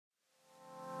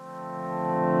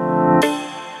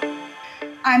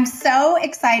I'm so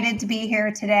excited to be here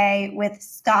today with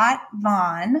Scott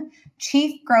Vaughan,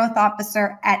 Chief Growth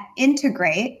Officer at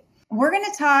Integrate. We're going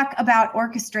to talk about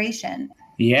orchestration.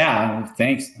 Yeah,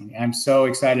 thanks. I'm so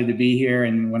excited to be here.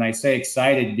 And when I say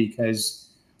excited, because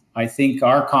I think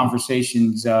our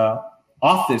conversations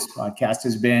off this podcast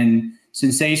has been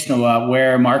sensational about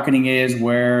where marketing is,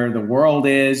 where the world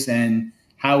is, and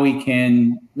how we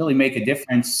can really make a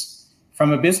difference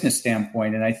from a business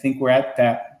standpoint. And I think we're at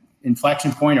that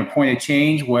inflection point or point of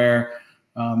change where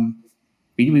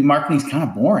B2B marketing is kind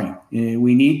of boring.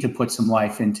 We need to put some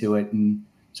life into it. And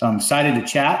so I'm excited to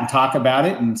chat and talk about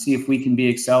it and see if we can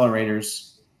be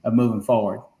accelerators of moving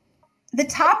forward. The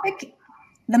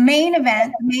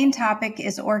main topic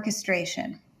is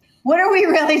orchestration. What are we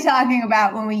really talking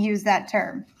about when we use that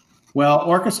term? Well,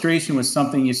 orchestration was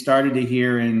something you started to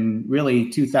hear in really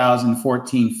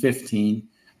 2014-15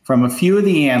 from a few of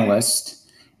the analysts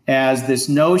as this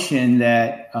notion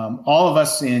that all of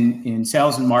us in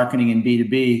sales and marketing and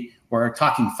B2B were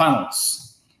talking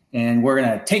funnels, and we're going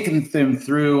to take them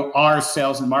through our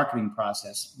sales and marketing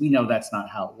process. We know that's not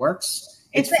how it works.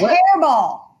 It's a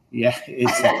hairball. Yeah,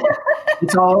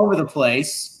 it's all over the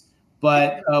place,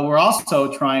 but we're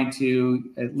also trying to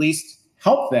at least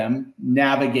help them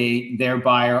navigate their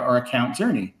buyer or account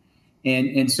journey.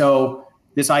 And so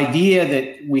this idea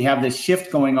that we have this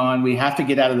shift going on, we have to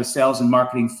get out of the sales and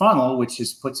marketing funnel, which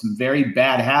has put some very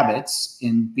bad habits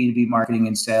in B2B marketing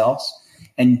and sales,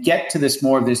 and get to this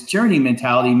more of this journey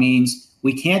mentality means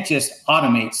we can't just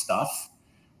automate stuff.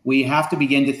 We have to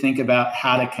begin to think about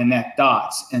how to connect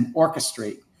dots and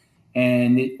orchestrate.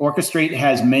 And orchestrate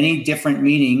has many different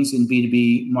meanings in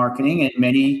B2B marketing, and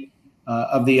many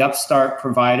of the upstart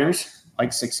providers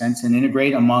like 6 Sense and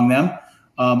Integrate among them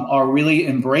are really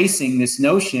embracing this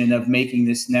notion of making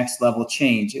this next level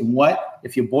change. And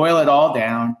if you boil it all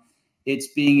down, it's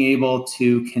being able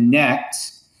to connect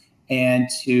and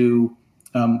to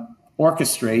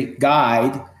orchestrate,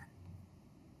 guide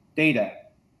data,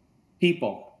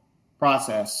 people,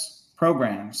 process,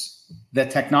 programs, the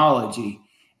technology,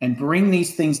 and bring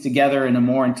these things together in a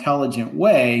more intelligent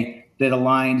way that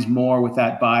aligns more with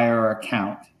that buyer or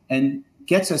account and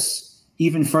gets us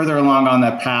even further along on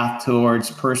that path towards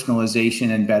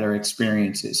personalization and better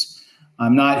experiences.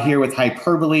 I'm not here with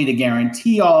hyperbole to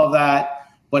guarantee all of that,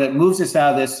 but it moves us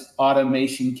out of this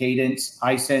automation cadence.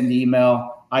 I send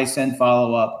email, I send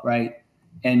follow-up, right?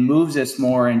 And moves us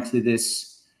more into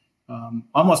this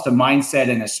almost a mindset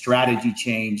and a strategy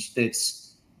change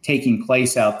that's taking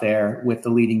place out there with the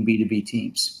leading B2B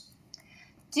teams.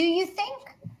 Do you think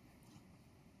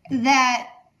that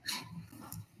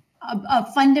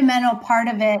a fundamental part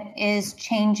of it is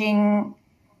changing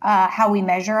how we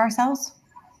measure ourselves?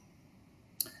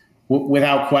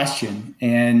 Without question.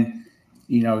 And,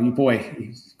 of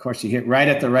course, you hit right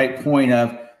at the right point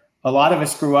of a lot of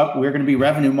us grew up, we were going to be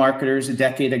revenue marketers a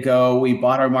decade ago. We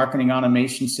bought our marketing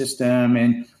automation system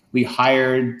and we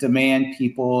hired demand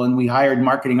people and we hired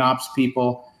marketing ops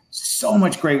people. So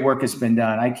much great work has been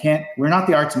done. We're not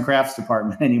the arts and crafts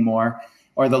department anymore,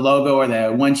 or the logo, or the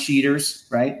one-sheeters,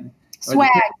 right? Swag.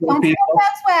 Don't forget about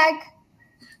swag.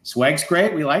 Swag's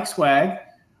great. We like swag.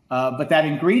 But that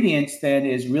ingredients then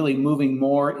is really moving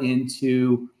more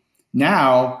into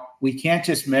now we can't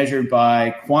just measure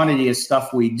by quantity of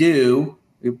stuff we do.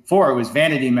 Before it was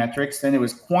vanity metrics, then it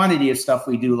was quantity of stuff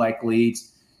we do like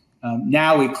leads.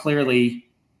 Now we clearly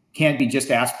can't be just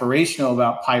aspirational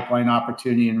about pipeline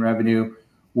opportunity and revenue.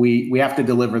 We have to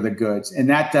deliver the goods, and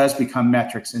that does become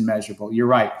metrics and measurable. You're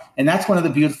right. And that's one of the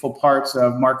beautiful parts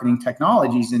of marketing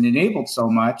technologies, and enabled so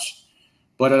much,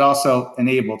 but it also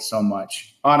enabled so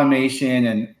much automation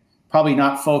and probably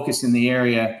not focus in the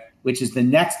area, which is the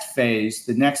next phase,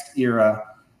 the next era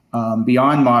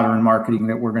beyond modern marketing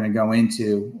that we're going to go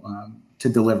into to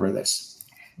deliver this.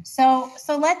 So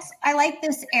I like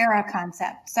this era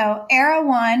concept. So era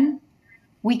one,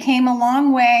 we came a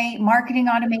long way, marketing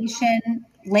automation,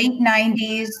 late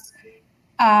 90s,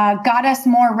 got us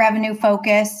more revenue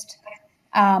focused,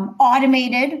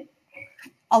 automated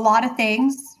a lot of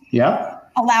things.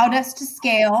 Yep. Allowed us to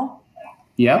scale.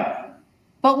 Yep.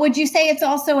 But would you say it's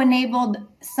also enabled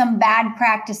some bad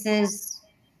practices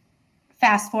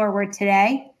fast forward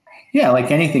today? Yeah,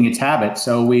 like anything, it's habit.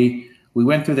 So we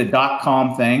went through the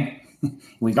 .com thing.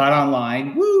 We got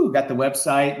online, got the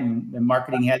website and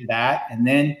marketing had that. And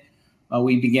then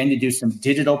we began to do some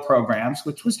digital programs,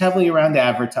 which was heavily around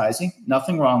advertising.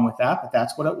 Nothing wrong with that, but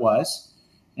that's what it was.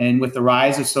 And with the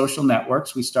rise of social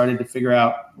networks, we started to figure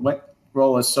out what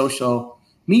role a social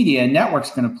media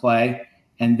network's going to play.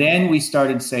 And then we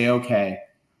started to say, okay,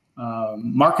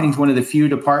 Marketing is one of the few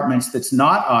departments that's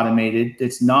not automated,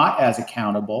 that's not as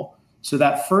accountable. So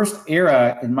that first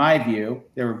era, in my view,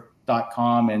 there were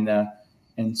 .com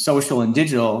and social and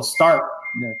digital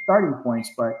starting points,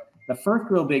 but the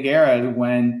first real big era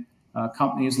when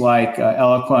companies like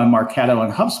Eloqua and Marketo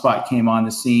and HubSpot came on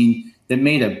the scene that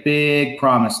made a big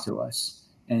promise to us.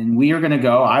 And we are going to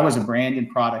go, I was a brand and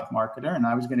product marketer, and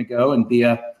I was going to go and be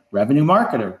a revenue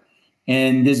marketer.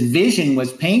 And this vision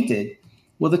was painted.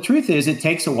 Well, the truth is it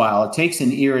takes a while. It takes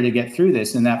an era to get through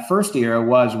this. And that first era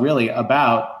was really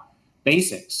about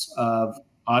basics of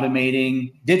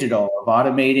automating digital, of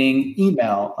automating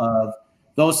email, of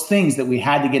those things that we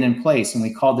had to get in place. And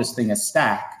we called this thing a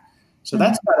stack. So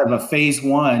that's kind of a phase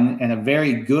one and a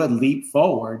very good leap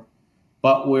forward,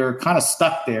 but we're kind of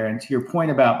stuck there. And to your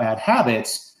point about bad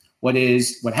habits, what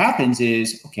happens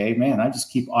is, okay, man, I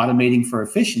just keep automating for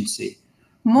efficiency.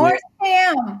 More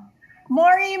spam,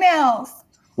 more emails.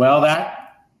 Well,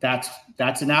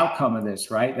 that's an outcome of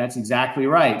this, right? That's exactly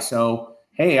right. So,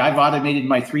 hey, I've automated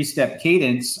my 3-step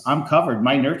cadence. I'm covered.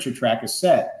 My nurture track is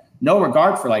set. No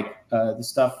regard for the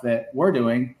stuff that we're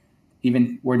doing,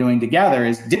 even we're doing together,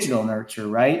 is digital nurture,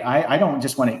 right? I don't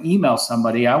just want to email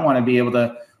somebody. I want to be able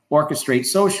to orchestrate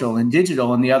social and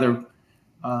digital and the other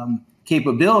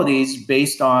capabilities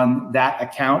based on that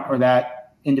account or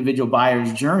that individual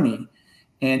buyer's journey.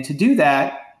 And to do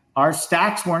that, our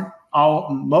stacks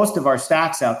most of our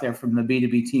stacks out there from the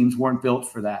B2B teams weren't built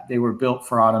for that. They were built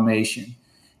for automation.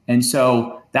 And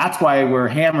so that's why we're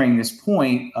hammering this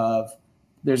point of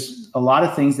there's a lot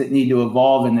of things that need to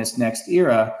evolve in this next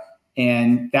era.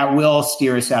 And that will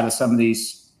steer us out of some of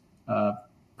these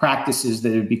practices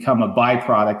that have become a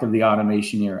byproduct of the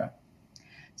automation era.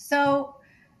 So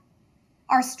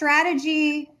our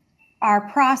strategy, our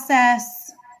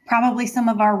process, probably some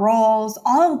of our roles,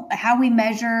 all how we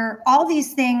measure, all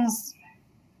these things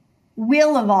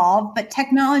will evolve, but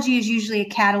technology is usually a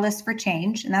catalyst for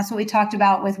change. And that's what we talked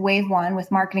about with wave one, with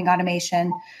marketing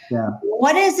automation. Yeah.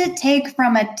 What does it take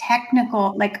from a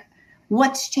technical,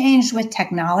 what's changed with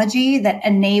technology that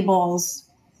enables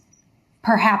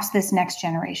perhaps this next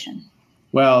generation?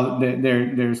 Well,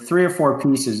 there's 3 or 4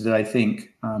 pieces that I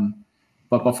think,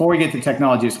 but before we get to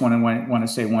technology, I just want to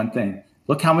say one thing.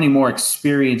 Look how many more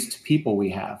experienced people we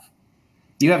have.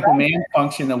 You have demand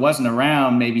function that wasn't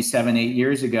around maybe 7, 8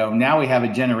 years ago. Now we have a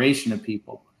generation of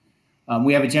people.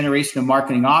 We have a generation of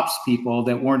marketing ops people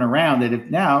that weren't around that have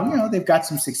now, they've got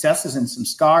some successes and some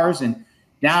scars, and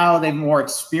now they're more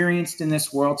experienced in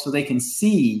this world so they can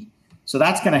see. So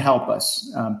that's going to help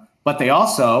us. But they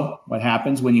also, what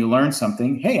happens when you learn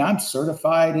something, hey, I'm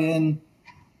certified in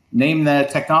name the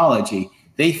technology.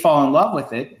 They fall in love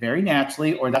with it very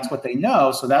naturally, or that's what they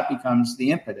know. So that becomes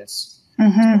the impetus.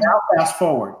 Mm-hmm. So now fast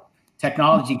forward,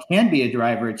 technology can be a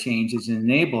driver of change as an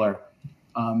enabler.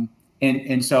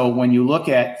 And so when you look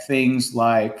at things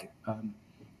like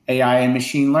AI and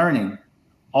machine learning,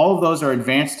 all of those are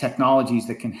advanced technologies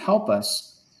that can help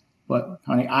us. But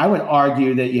honey, I would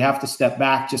argue that you have to step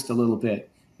back just a little bit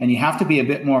and you have to be a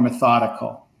bit more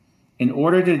methodical in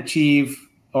order to achieve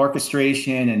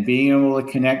orchestration and being able to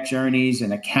connect journeys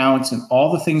and accounts and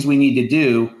all the things we need to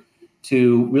do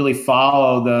to really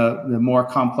follow the more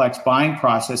complex buying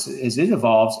process as it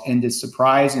evolves and to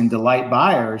surprise and delight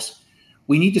buyers.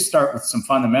 We need to start with some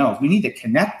fundamentals. We need to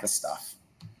connect the stuff.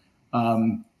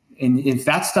 And if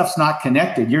that stuff's not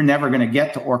connected, you're never going to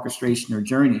get to orchestration or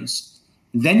journeys.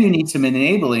 Then you need some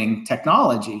enabling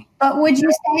technology. But would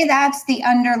you say that's the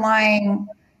underlying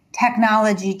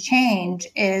technology change,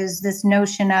 is this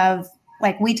notion of,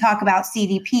 we talk about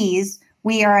CDPs,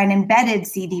 we are an embedded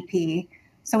CDP.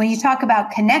 So when you talk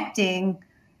about connecting,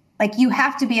 you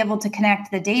have to be able to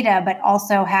connect the data, but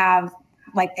also have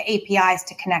the APIs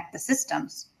to connect the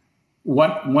systems.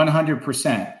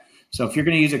 100%. So if you're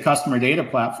going to use a customer data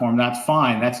platform, that's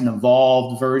fine. That's an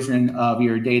evolved version of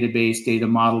your database, data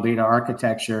model, data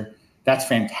architecture. That's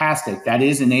fantastic. That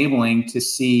is enabling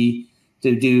to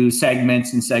do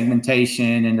segments and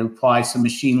segmentation and to apply some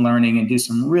machine learning and do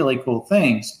some really cool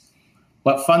things.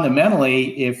 But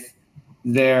fundamentally, if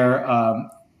they're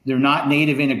not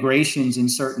native integrations in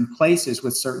certain places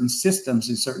with certain systems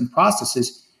and certain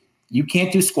processes, you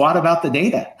can't do squat about the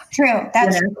data. True.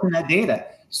 That's true. That data.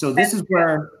 So this is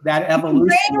where that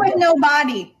evolution. Brain with no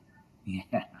body.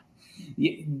 Yeah.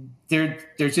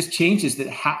 There's just changes that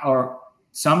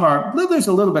there's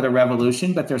a little bit of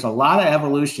revolution, but there's a lot of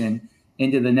evolution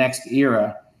into the next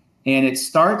era. And it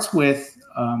starts with,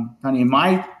 in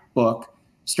my book,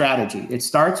 strategy. It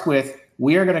starts with,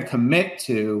 we are going to commit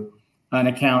to an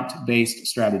account-based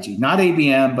strategy, not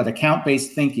ABM, but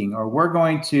account-based thinking, or we're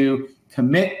going to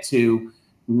commit to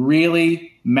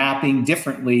really mapping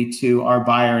differently to our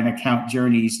buyer and account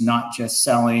journeys, not just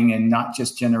selling and not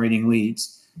just generating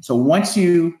leads. So once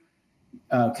you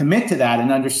commit to that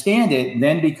and understand it,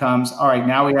 then becomes, all right,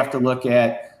 now we have to look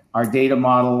at our data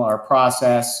model, our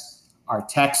process, our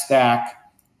tech stack,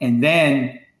 and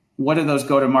then what do those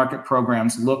go-to-market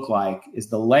programs look like is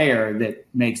the layer that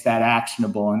makes that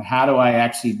actionable. And how do I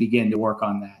actually begin to work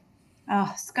on that?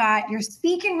 Oh, Scott, you're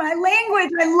speaking my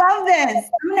language. I love this.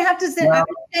 I'm going to have to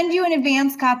send you an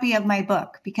advanced copy of my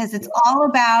book, because it's all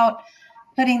about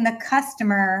putting the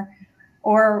customer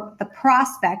or the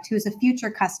prospect, who's a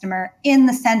future customer, in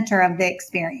the center of the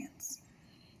experience.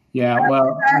 Yeah,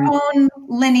 well, our own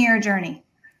linear journey.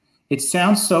 It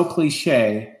sounds so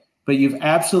cliche, but you've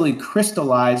absolutely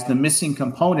crystallized the missing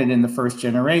component in the first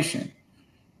generation.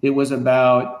 It was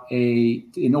about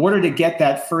in order to get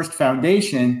that first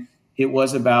foundation, it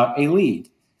was about a lead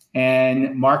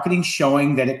and marketing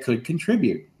showing that it could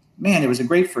contribute. Man, it was a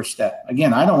great first step.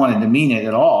 Again, I don't want to demean it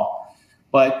at all,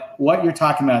 but what you're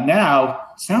talking about now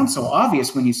sounds so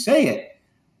obvious when you say it,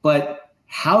 but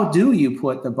how do you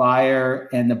put the buyer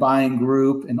and the buying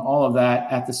group and all of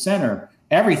that at the center?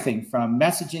 Everything from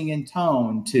messaging and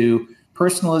tone to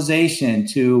personalization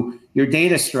to your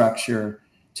data structure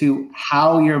to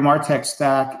how your MarTech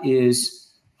stack is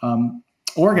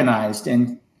organized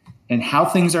and how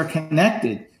things are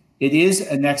connected. It is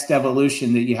a next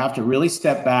evolution that you have to really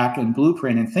step back and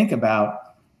blueprint and think about,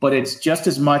 but it's just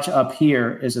as much up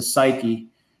here as a psyche.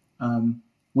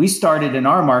 We started in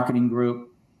our marketing group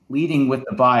leading with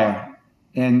the buyer.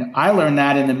 And I learned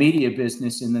that in the media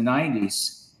business in the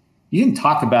 90s. You didn't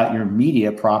talk about your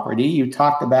media property. You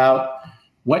talked about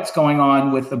what's going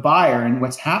on with the buyer and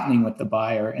what's happening with the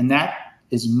buyer. And that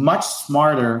is much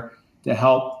smarter to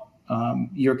help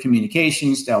your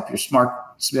communications, to help your smart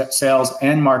sales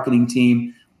and marketing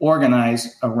team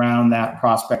organize around that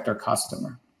prospect or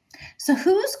customer. So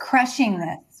who's crushing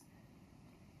this?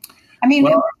 I mean,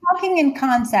 we're talking in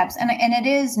concepts, and it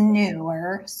is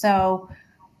newer. So,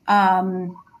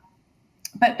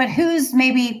 but who's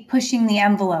maybe pushing the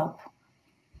envelope?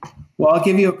 Well, I'll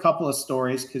give you a couple of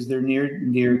stories because they're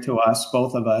near to us,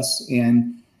 both of us,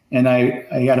 and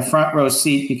I got a front row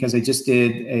seat because I just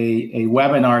did a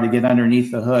webinar to get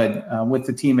underneath the hood with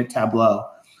the team at Tableau.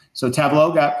 So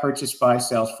Tableau got purchased by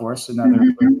Salesforce, another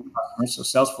customer. So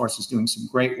Salesforce is doing some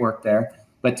great work there.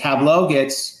 But Tableau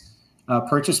gets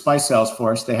purchased by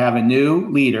Salesforce. They have a new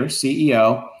leader,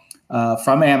 CEO,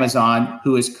 from Amazon,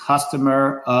 who is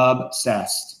customer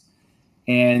obsessed.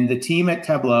 And the team at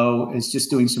Tableau is just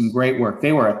doing some great work.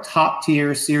 They were a top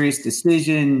tier, Serious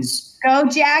Decisions. Go,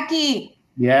 Jackie.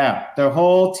 Yeah, their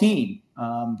whole team.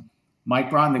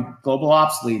 Mike Braun, the global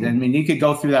ops lead. I mean, you could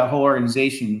go through that whole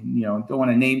organization, don't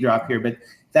want to name drop here, but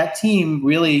that team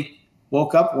really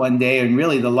woke up one day and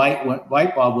really the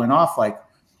light bulb went off like,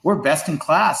 we're best in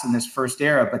class in this first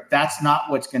era, but that's not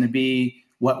what's going to be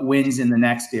what wins in the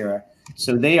next era.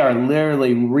 So they are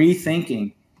literally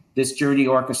rethinking this journey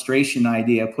orchestration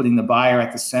idea, putting the buyer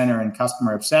at the center and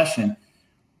customer obsession,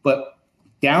 but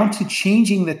down to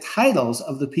changing the titles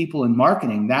of the people in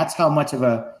marketing. That's how much of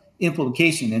a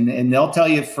implication. And they'll tell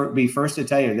you, be first to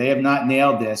tell you, they have not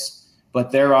nailed this,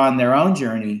 but they're on their own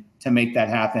journey to make that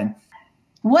happen.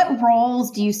 What roles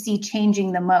do you see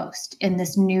changing the most in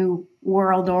this new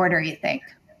world order, you think?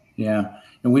 Yeah.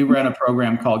 And we run a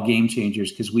program called Game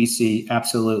Changers because we see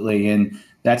absolutely, and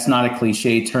that's not a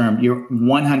cliche term. You're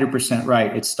 100%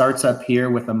 right. It starts up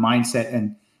here with a mindset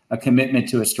and a commitment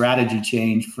to a strategy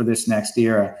change for this next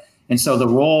era. And so the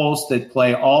roles that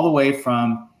play all the way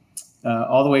from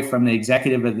the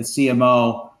executive of the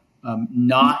CMO,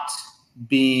 not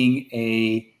being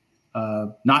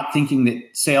not thinking that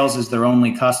sales is their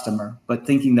only customer, but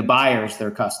thinking the buyer is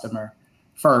their customer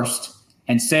first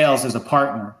and sales as a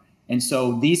partner. And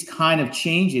so these kind of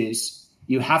changes,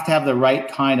 you have to have the right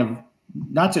kind of,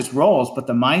 not just roles, but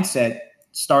the mindset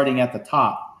starting at the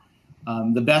top.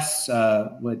 The best,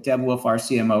 what Deb Wolf, our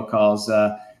CMO, calls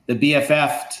the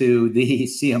BFF to the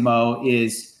CMO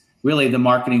is really the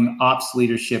marketing ops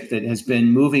leadership that has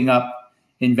been moving up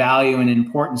in value and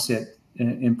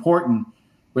important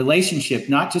relationship,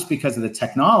 not just because of the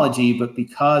technology, but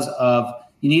because of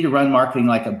you need to run marketing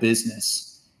like a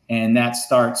business. And that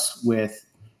starts with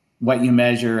what you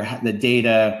measure, the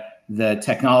data, the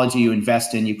technology you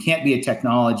invest in. You can't be a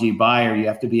technology buyer. You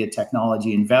have to be a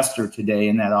technology investor today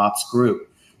in that ops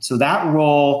group. So that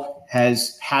role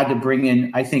has had to bring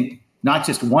in, I think, not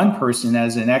just one person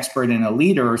as an expert and a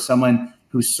leader or someone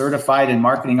who's certified in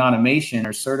marketing automation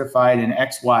or certified in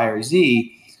X, Y, or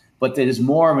Z, but that is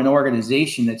more of an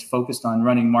organization that's focused on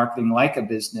running marketing like a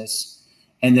business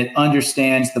and that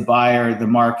understands the buyer, the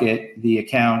market, the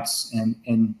accounts,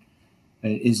 and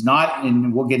is not,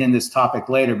 and we'll get into this topic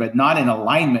later, but not in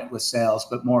alignment with sales,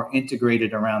 but more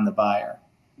integrated around the buyer.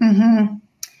 Mm-hmm.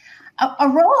 A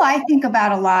role I think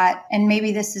about a lot, and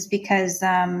maybe this is because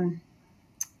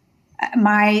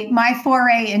my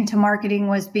foray into marketing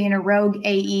was being a rogue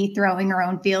AE throwing her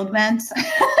own field events.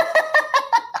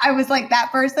 I was like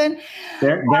that person.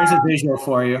 There's a visual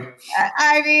for you.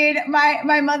 I mean,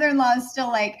 my mother-in-law is still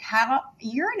like, how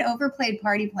you're an overplayed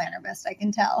party planner, best I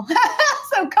can tell.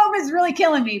 So COVID's really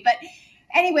killing me. But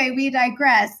anyway, we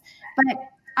digress. But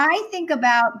I think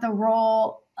about the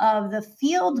role of the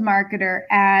field marketer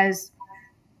as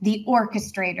the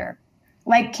orchestrator.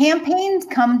 Like campaigns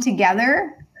come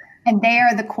together and they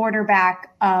are the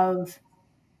quarterback of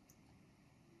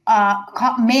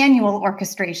manual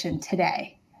orchestration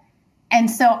today. And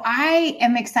so I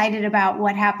am excited about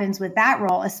what happens with that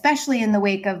role, especially in the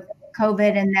wake of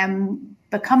COVID and them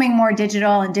becoming more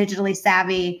digital and digitally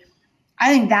savvy.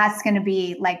 I think that's going to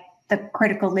be like the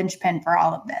critical linchpin for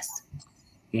all of this.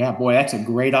 Yeah, boy, that's a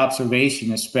great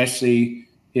observation, especially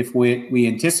if we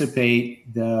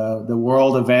anticipate the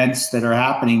world events that are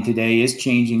happening today is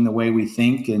changing the way we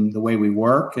think and the way we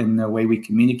work and the way we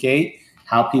communicate,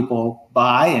 how people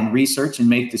buy and research and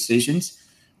make decisions.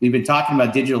 We've been talking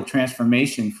about digital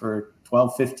transformation for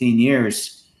 12, 15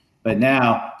 years, but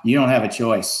now you don't have a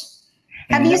choice.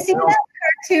 Have you seen that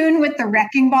cartoon with the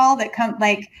wrecking ball that comes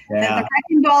the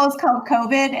wrecking ball is called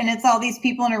COVID, and it's all these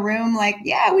people in a room like,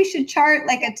 yeah, we should chart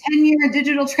like a 10-year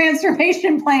digital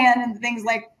transformation plan and things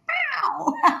like,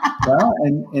 wow. Well,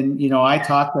 and you know, I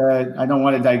don't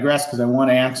want to digress because I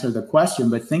want to answer the question,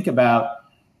 but think about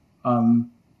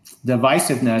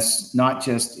divisiveness, not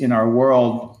just in our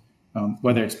world,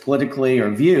 whether it's politically or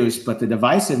views, but the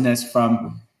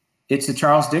divisiveness it's a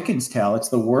Charles Dickens tale. It's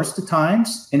the worst of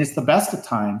times and it's the best of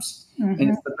times. Mm-hmm. And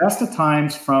it's the best of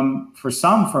times for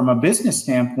some from a business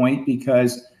standpoint,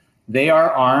 because they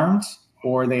are armed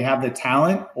or they have the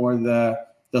talent or the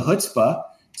chutzpah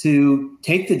to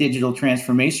take the digital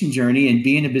transformation journey and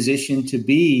be in a position to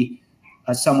be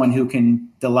someone who can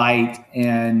delight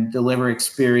and deliver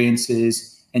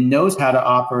experiences and knows how to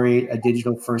operate a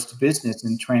digital first business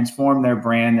and transform their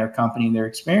brand, their company, their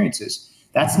experiences.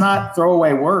 That's not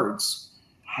throwaway words.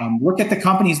 Look at the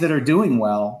companies that are doing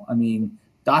well. I mean,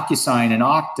 DocuSign and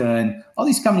Okta and all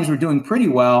these companies were doing pretty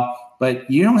well, but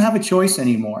you don't have a choice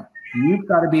anymore. You've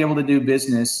got to be able to do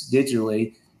business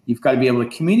digitally. You've got to be able to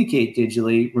communicate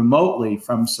digitally, remotely,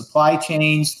 from supply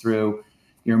chains through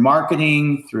your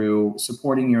marketing, through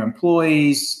supporting your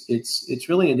employees. It's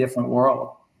really a different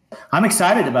world. I'm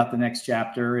excited about the next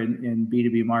chapter in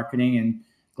B2B marketing and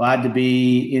glad to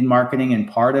be in marketing and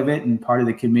part of it and part of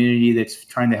the community that's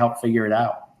trying to help figure it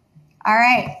out. All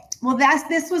right. Well,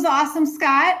 this was awesome,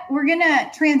 Scott. We're going to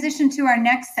transition to our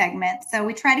next segment. So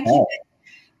we try to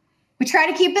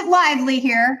keep it lively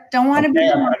here. Don't want to be.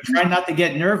 I'm trying not to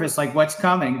get nervous like what's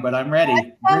coming, but I'm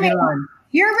ready. Bring it on.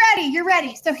 You're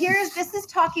ready. So this is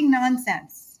talking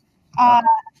nonsense.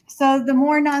 So the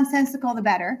more nonsensical, the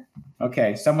better.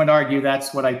 Okay. Some would argue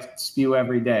that's what I spew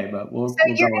every day, but we'll go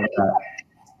with that.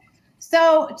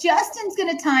 So Justin's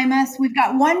going to time us. We've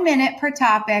got 1 minute per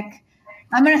topic.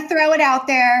 I'm going to throw it out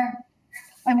there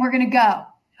and we're going to go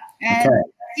and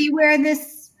see where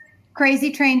this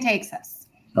crazy train takes us.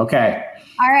 Okay.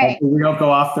 All right. Hopefully we don't go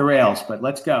off the rails, but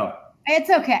let's go. It's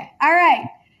okay. All right.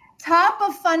 Top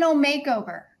of funnel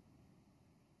makeover.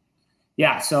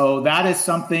 Yeah. So that is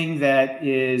something that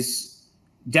is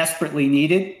desperately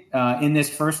needed in this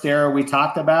first era we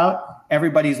talked about.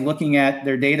 Everybody's looking at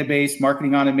their database,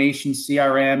 marketing automation,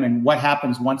 CRM, and what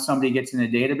happens once somebody gets in a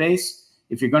database.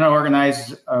 If you're going to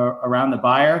organize around the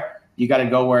buyer, you got to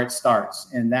go where it starts.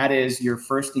 And that is your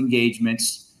first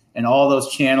engagements and all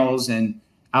those channels and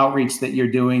outreach that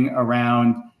you're doing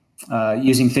around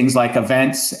using things like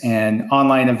events and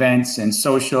online events and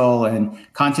social and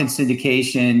content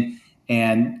syndication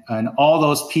and all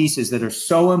those pieces that are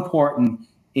so important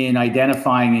in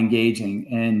identifying, engaging.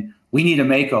 And we need a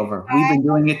makeover. We've been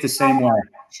doing it the same way.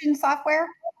 Attribution software?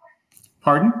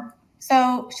 Pardon?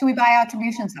 So should we buy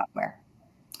attribution software?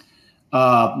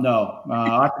 No.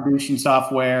 Attribution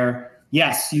software,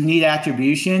 yes, you need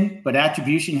attribution, but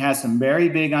attribution has some very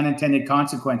big unintended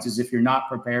consequences if you're not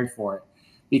prepared for it,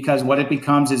 because what it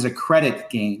becomes is a credit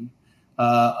game.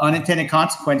 Unintended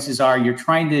consequences are you're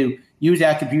trying to use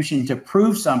attribution to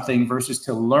prove something versus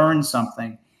to learn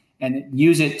something and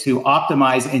use it to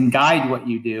optimize and guide what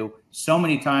you do. So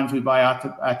many times we buy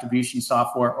attribution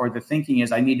software, or the thinking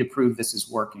is I need to prove this is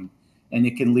working, and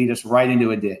it can lead us right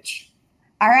into a ditch.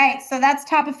 All right. So that's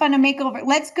top of funnel makeover.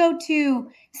 Let's go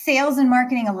to sales and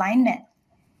marketing alignment.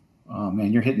 Oh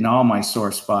man, you're hitting all my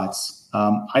sore spots.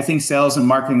 I think sales and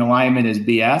marketing alignment is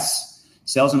BS.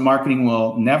 Sales and marketing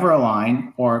will never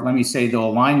align, or let me say they'll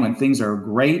align when things are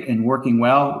great and working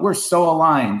well. We're so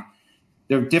aligned.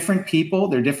 They're different people.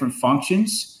 They're different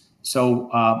functions. So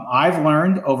I've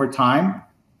learned over time,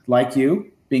 like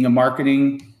you, being a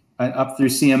marketing up through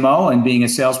CMO and being a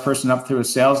salesperson up through a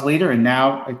sales leader, and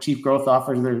now a chief growth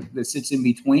officer that sits in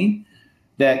between,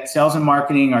 that sales and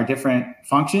marketing are different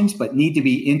functions, but need to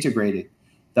be integrated.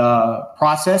 The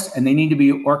process, and they need to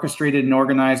be orchestrated and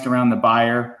organized around the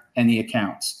buyer and the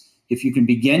accounts. If you can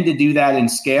begin to do that in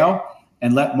scale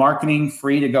and let marketing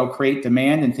free to go create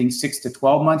demand and think 6 to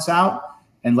 12 months out,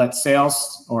 and let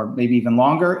sales, or maybe even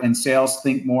longer, and sales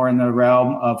think more in the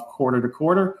realm of quarter to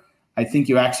quarter, I think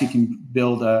you actually can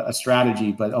build a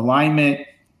strategy. But alignment,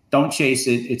 don't chase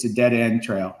it. It's a dead end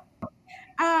trail.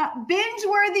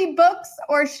 Binge-worthy books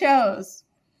or shows?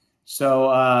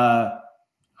 So,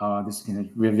 this is going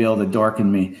to reveal the dork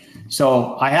in me.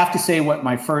 So I have to say what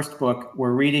my first book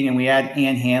we're reading, and we had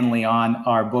Ann Hanley on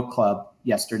our book club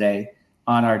yesterday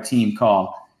on our team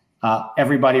call.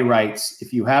 Everybody Writes.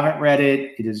 If you haven't read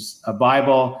it, it is a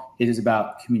Bible. It is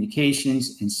about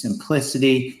communications and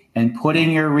simplicity and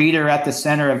putting your reader at the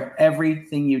center of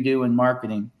everything you do in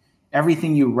marketing.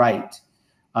 Everything you write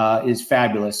is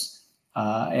fabulous.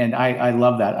 And I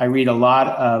love that. I read a lot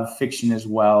of fiction as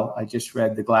well. I just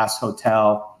read The Glass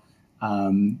Hotel.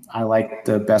 I like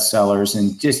the bestsellers,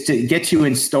 and just to get you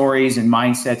in stories and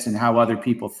mindsets and how other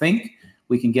people think,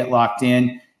 we can get locked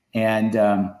in. And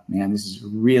man, this is a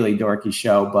really dorky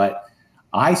show, but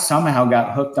I somehow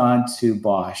got hooked on to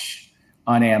Bosch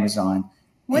on Amazon.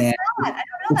 What's that? I don't know.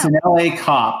 It's an LA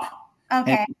cop.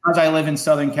 Okay. And because I live in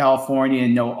Southern California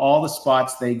and know all the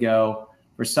spots they go,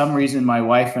 for some reason, my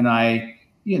wife and I,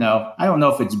 I don't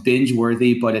know if it's binge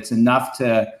worthy, but it's enough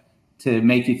to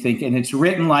make you think. And it's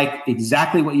written like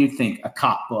exactly what you'd think, a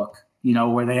cop book,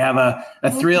 where they have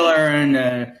a thriller and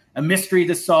a mystery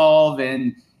to solve.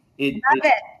 And Love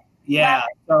it. Yeah.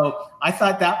 So I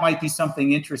thought that might be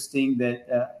something interesting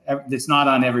that's not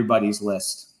on everybody's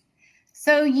list.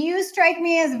 So you strike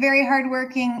me as a very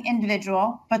hardworking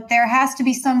individual, but there has to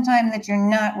be some time that you're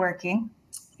not working.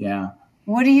 Yeah.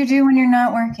 What do you do when you're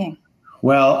not working?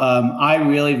 Well, I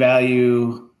really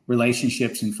value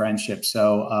relationships and friendships.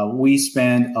 So we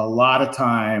spend a lot of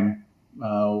time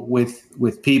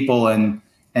with people and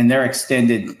their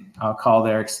extended, I'll call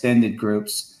their extended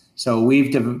groups. So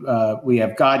we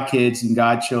have godkids and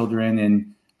godchildren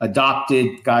and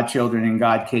adopted godchildren and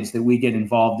godkids that we get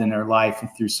involved in their life and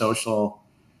through social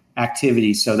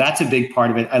activities. So that's a big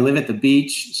part of it. I live at the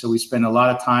beach, so we spend a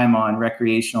lot of time on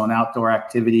recreational and outdoor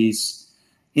activities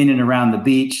in and around the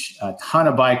beach, a ton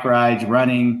of bike rides,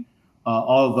 running,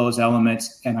 all of those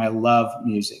elements. And I love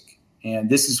music. And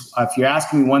this is, if you're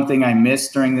asking me one thing I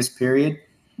missed during this period,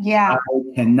 yeah,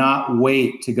 I cannot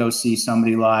wait to go see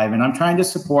somebody live. And I'm trying to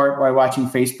support by watching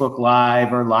Facebook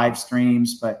Live or live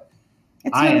streams, but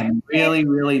I am really,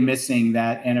 really missing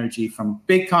that energy from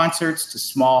big concerts to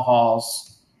small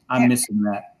halls. I'm missing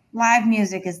that. Live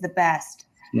music is the best.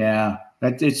 Yeah,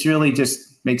 it's really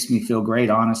just makes me feel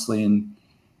great, honestly, and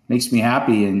makes me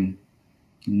happy and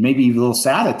maybe a little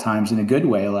sad at times in a good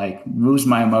way, like moves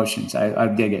my emotions. I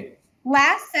dig it.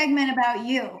 Last segment about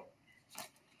you.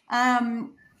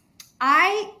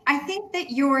 I think that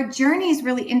your journey is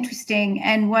really interesting.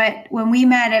 And when we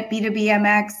met at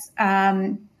B2BMX,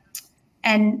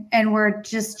 and we're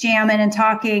just jamming and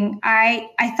talking,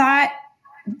 I thought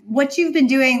what you've been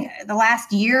doing the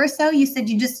last year or so, you said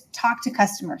you just talk to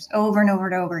customers over and over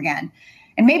and over again.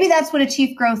 And maybe that's what a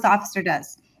chief growth officer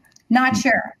does. Not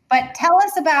sure. But tell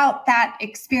us about that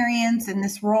experience and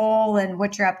this role and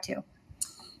what you're up to.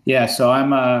 Yeah, so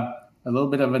I'm a little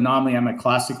bit of an anomaly. I'm a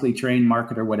classically trained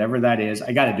marketer, whatever that is.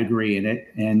 I got a degree in it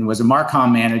and was a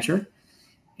Marcom manager.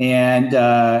 And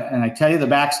I tell you the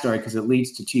backstory because it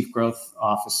leads to chief growth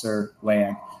officer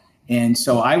land. And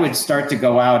so I would start to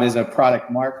go out as a product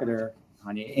marketer,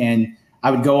 honey, and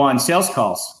I would go on sales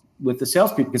calls with the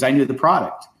salespeople because I knew the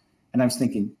product. And I was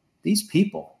thinking, these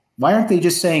people, why aren't they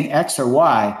just saying X or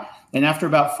Y? And after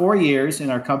about 4 years,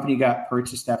 and our company got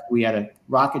purchased after we had a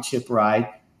rocket ship ride,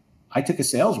 I took a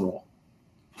sales role.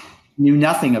 Knew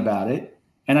nothing about it.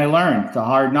 And I learned the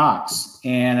hard knocks.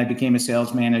 And I became a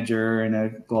sales manager and a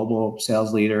global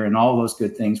sales leader and all of those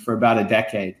good things for about a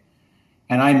decade.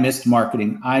 And I missed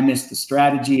marketing. I missed the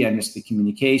strategy. I missed the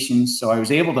communications. So I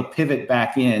was able to pivot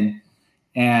back in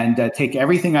and take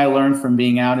everything I learned from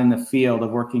being out in the field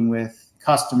of working with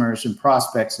customers and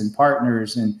prospects and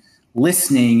partners and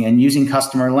listening and using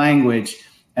customer language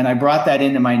And I brought that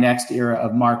into my next era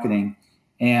of marketing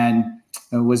and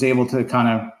was able to kind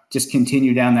of just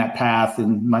continue down that path,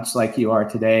 and much like you are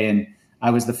today. And I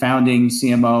was the founding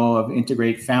CMO of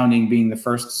Integrate, founding being the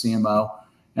first CMO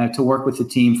to work with the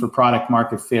team for product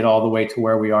market fit all the way to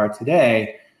where we are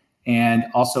today. And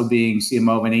also being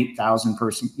CMO of an 8,000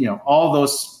 person, all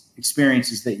those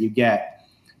experiences that you get.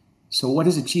 So what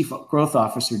does a chief growth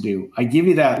officer do? I give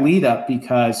you that lead up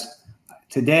because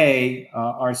today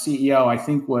our CEO, I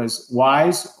think, was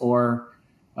wise, or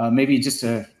maybe just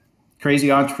a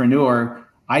crazy entrepreneur.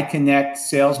 I connect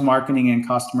sales, marketing, and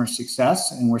customer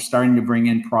success, and we're starting to bring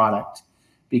in product,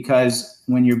 because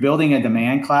when you're building a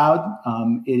demand cloud,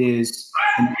 it is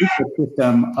an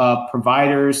ecosystem of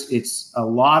providers. It's a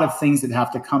lot of things that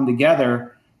have to come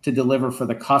together to deliver for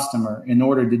the customer. In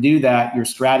order to do that, your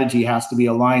strategy has to be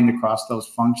aligned across those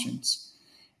functions.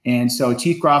 And so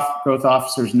chief growth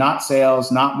officer is not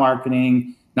sales, not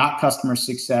marketing, not customer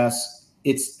success.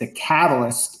 It's the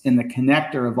catalyst and the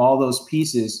connector of all those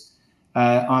pieces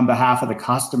on behalf of the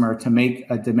customer to make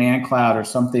a demand cloud or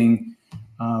something,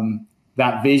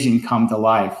 that vision, come to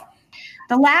life.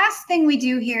 The last thing we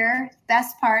do here,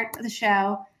 best part of the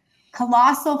show,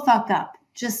 colossal fuck up,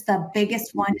 just the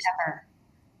biggest one ever.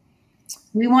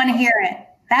 We want to hear it.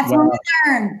 That's when we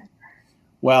learn.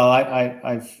 Well,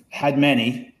 I've had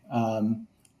many. I'm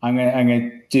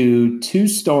gonna do two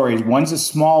stories. One's a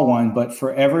small one, but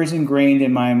forever is ingrained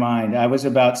in my mind. I was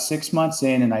about 6 months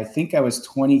in, and I think I was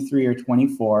 23 or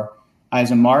 24. I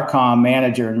was a Marcom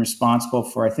manager and responsible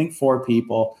for, I think, 4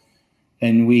 people.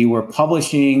 And we were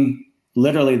publishing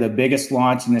literally the biggest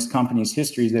launch in this company's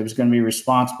history that was going to be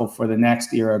responsible for the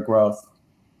next era of growth.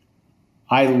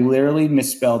 I literally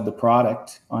misspelled the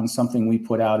product on something we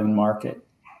put out in market.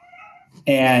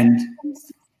 And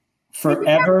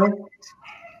forever,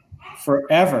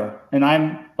 and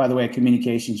I'm, by the way, a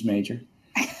communications major,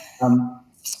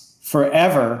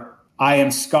 forever, I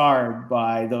am scarred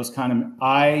by those kind of,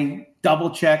 I double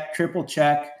check, triple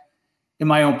check in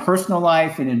my own personal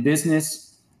life and in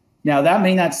business. Now, that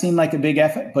may not seem like a big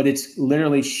effort, but it's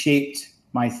literally shaped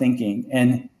my thinking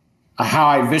and how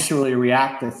I viscerally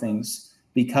react to things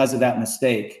because of that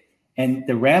mistake. And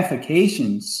the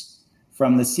ramifications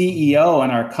from the CEO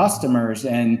and our customers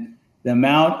and the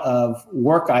amount of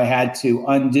work I had to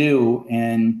undo.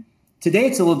 And today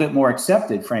it's a little bit more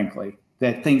accepted, frankly,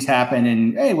 that things happen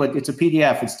and, hey, well, it's a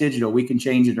PDF, it's digital, we can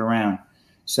change it around.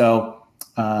 So,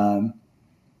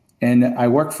 and I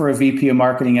worked for a VP of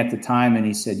marketing at the time, and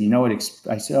he said, you know what,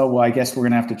 I said, oh, well, I guess we're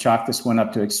gonna have to chalk this one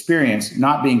up to experience,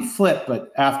 not being flip,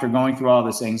 but after going through all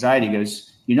this anxiety, he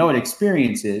goes, you know what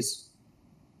experience is?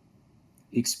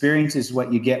 Experience is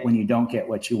what you get when you don't get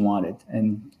what you wanted.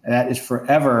 And that is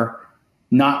forever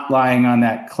not lying on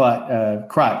that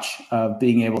crutch of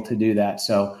being able to do that.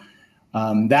 So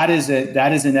that is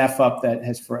an F up that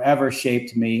has forever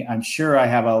shaped me. I'm sure I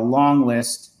have a long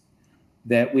list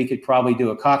that we could probably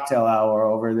do a cocktail hour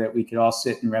over, that we could all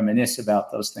sit and reminisce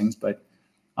about those things. But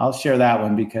I'll share that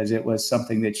one because it was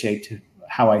something that shaped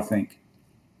how I think.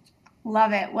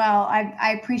 Love it. Well,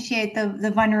 I appreciate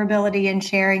the vulnerability in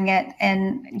sharing it.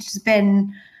 And it's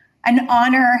been an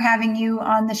honor having you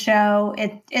on the show.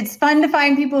 It's fun to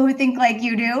find people who think like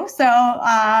you do. So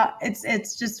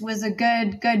it's just was a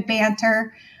good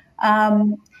banter.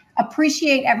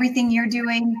 Appreciate everything you're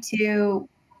doing to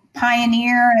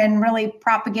pioneer and really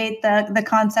propagate the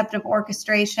concept of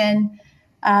orchestration.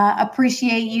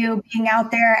 Appreciate you being out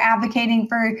there advocating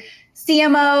for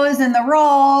CMOs and the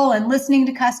role and listening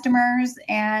to customers.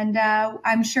 And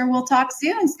I'm sure we'll talk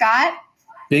soon, Scott.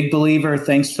 Big believer.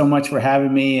 Thanks so much for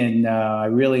having me. And I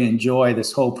really enjoy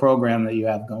this whole program that you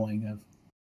have going.